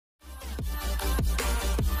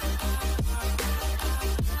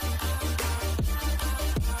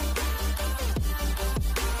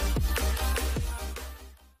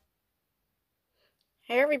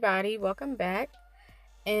everybody, welcome back.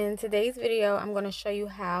 In today's video, I'm going to show you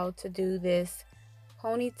how to do this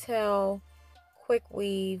ponytail quick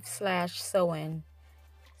weave / sew-in.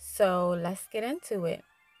 So let's get into it.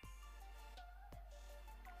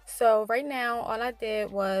 So right now, all I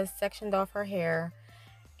did was sectioned off her hair,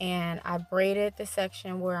 and I braided the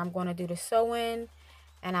section where I'm going to do the sew-in,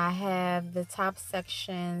 and I have the top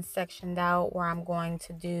section sectioned out where I'm going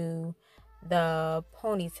to do the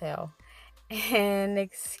ponytail. And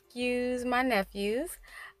excuse my nephews,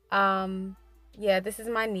 yeah, this is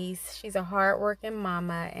my niece. She's a hardworking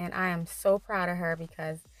mama, and I am so proud of her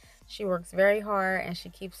because she works very hard and she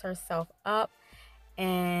keeps herself up.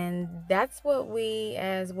 And that's what we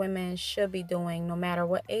as women should be doing no matter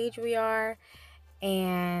what age we are.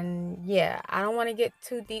 And yeah, I don't want to get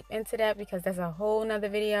too deep into that because that's a whole nother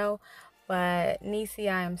video. But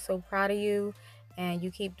Niecy, I am so proud of you, and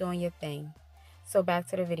you keep doing your thing. So back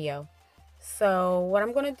to the video. So what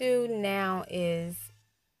I'm going to do now is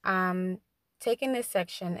I'm taking this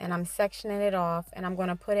section and I'm sectioning it off, and I'm going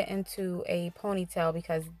to put it into a ponytail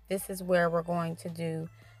because this is where we're going to do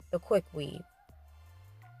the quick weave.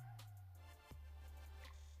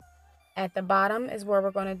 At the bottom is where we're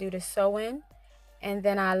going to do the sew-in, and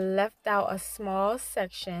then I left out a small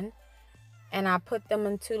section and I put them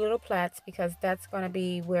in two little plaits because that's going to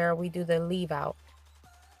be where we do the leave out.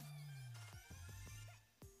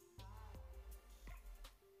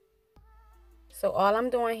 So all I'm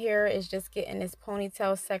doing here is just getting this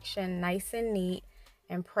ponytail section nice and neat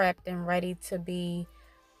and prepped and ready to be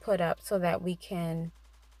put up so that we can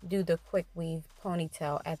do the quick weave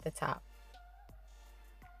ponytail at the top.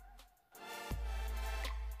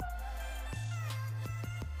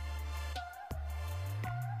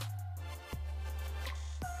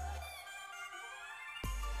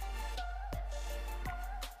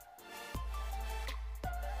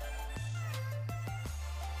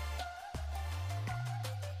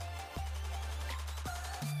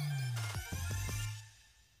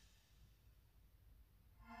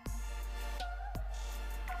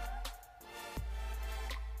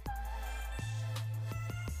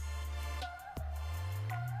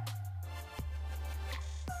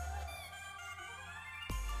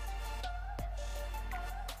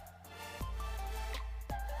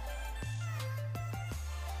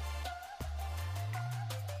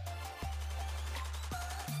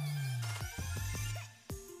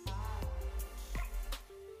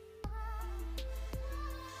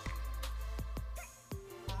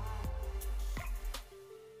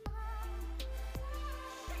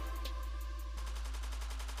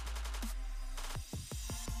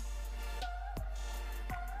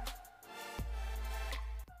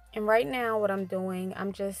 And right now what I'm doing,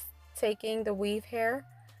 I'm just taking the weave hair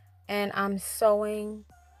and I'm sewing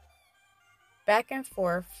back and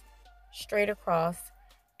forth straight across,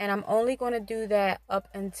 and I'm only going to do that up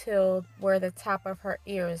until where the top of her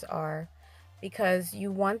ears are, because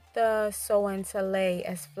you want the sew-in to lay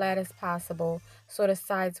as flat as possible so the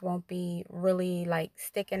sides won't be really like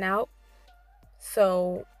sticking out.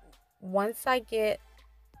 So once I get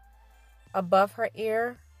above her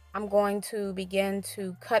ear, I'm going to begin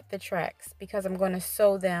to cut the tracks because I'm going to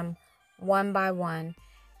sew them one by one.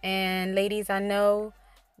 And ladies, I know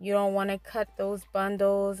you don't want to cut those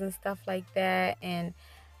bundles and stuff like that. And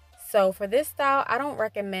so for this style, I don't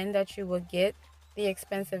recommend that you would get the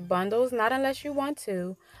expensive bundles, not unless you want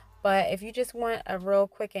to. But if you just want a real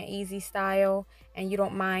quick and easy style and you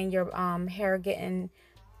don't mind your hair getting,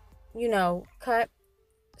 cut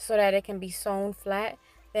so that it can be sewn flat,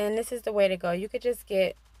 then this is the way to go. You could just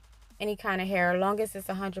get any kind of hair. As long as it's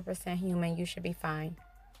 100% human, you should be fine.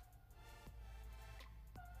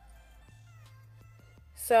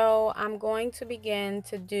 So I'm going to begin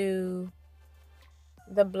to do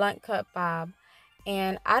the blunt cut bob,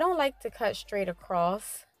 and I don't like to cut straight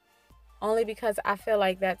across only because I feel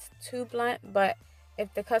like that's too blunt, but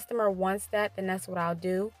if the customer wants that, then that's what I'll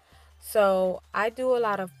do. So I do a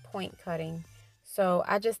lot of point cutting. So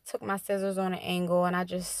I just took my scissors on an angle and I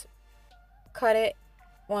just cut it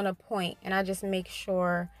on a point, and I just make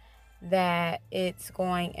sure that it's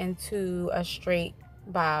going into a straight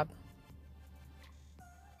bob.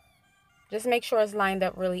 Just make sure it's lined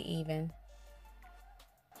up really even.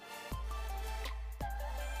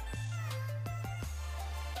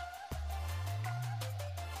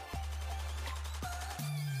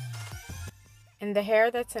 And the hair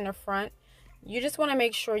that's in the front, you just want to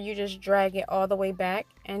make sure you just drag it all the way back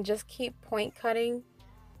and just keep point cutting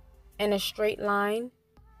in a straight line.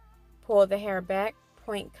 Pull the hair back,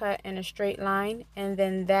 point cut in a straight line, and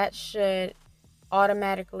then that should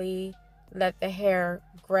automatically let the hair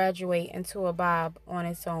graduate into a bob on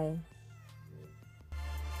its own.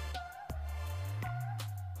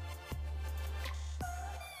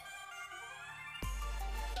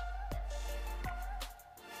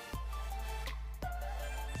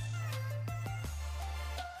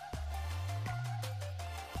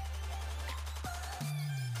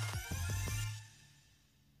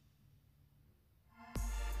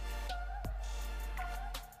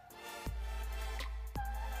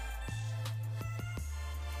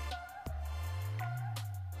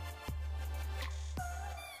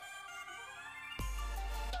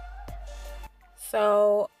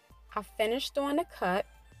 So I finished doing the cut,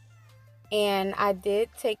 and I did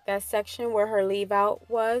take that section where her leave out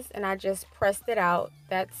was, and I just pressed it out.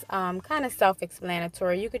 That's kind of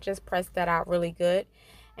self-explanatory. You could just press that out really good.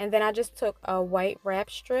 And then I just took a white wrap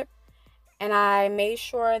strip, and I made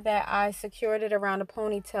sure that I secured it around the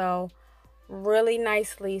ponytail really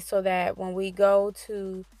nicely, so that when we go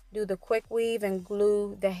to do the quick weave and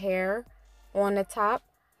glue the hair on the top,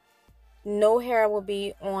 no hair will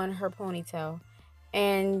be on her ponytail.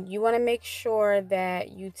 And you want to make sure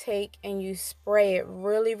that you take and you spray it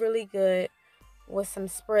really, really good with some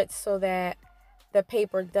spritz, so that the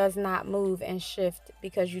paper does not move and shift,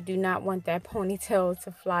 because you do not want that ponytail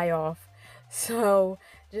to fly off. So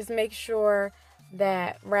just make sure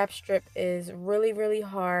that wrap strip is really, really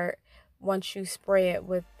hard once you spray it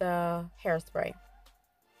with the hairspray.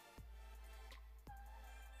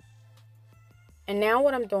 And now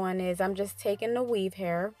what I'm doing is I'm just taking the weave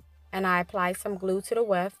hair and I apply some glue to the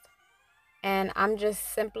weft, and I'm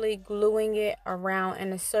just simply gluing it around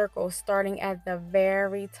in a circle, starting at the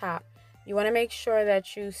very top. You want to make sure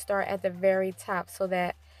that you start at the very top so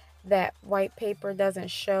that that white paper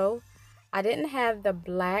doesn't show. I didn't have the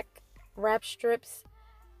black wrap strips,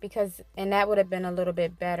 and that would have been a little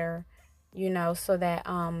bit better, you know, so that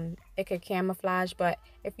it could camouflage. But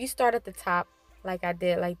if you start at the top like I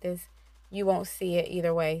did, like this, you won't see it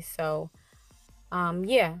either way. So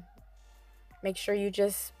yeah, make sure you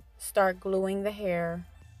just start gluing the hair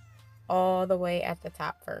all the way at the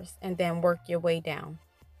top first, and then work your way down.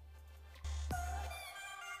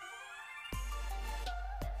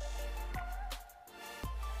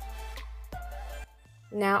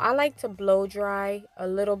 Now I like to blow dry a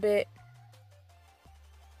little bit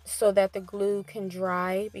so that the glue can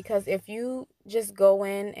dry, because if you just go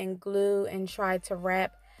in and glue and try to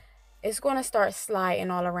wrap, it's going to start sliding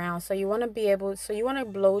all around. So you want to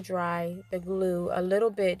blow dry the glue a little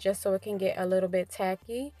bit, just so it can get a little bit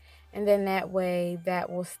tacky, and then that way that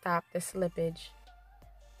will stop the slippage.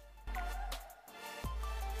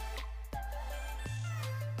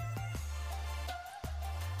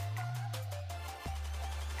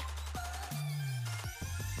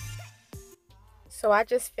 So I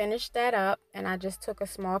just finished that up, and I just took a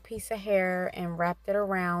small piece of hair and wrapped it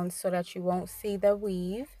around so that you won't see the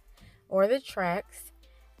weave or the tracks.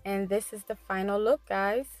 And this is the final look,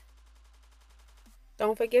 guys.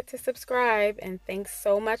 Don't forget to subscribe, and thanks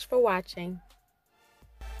so much for watching.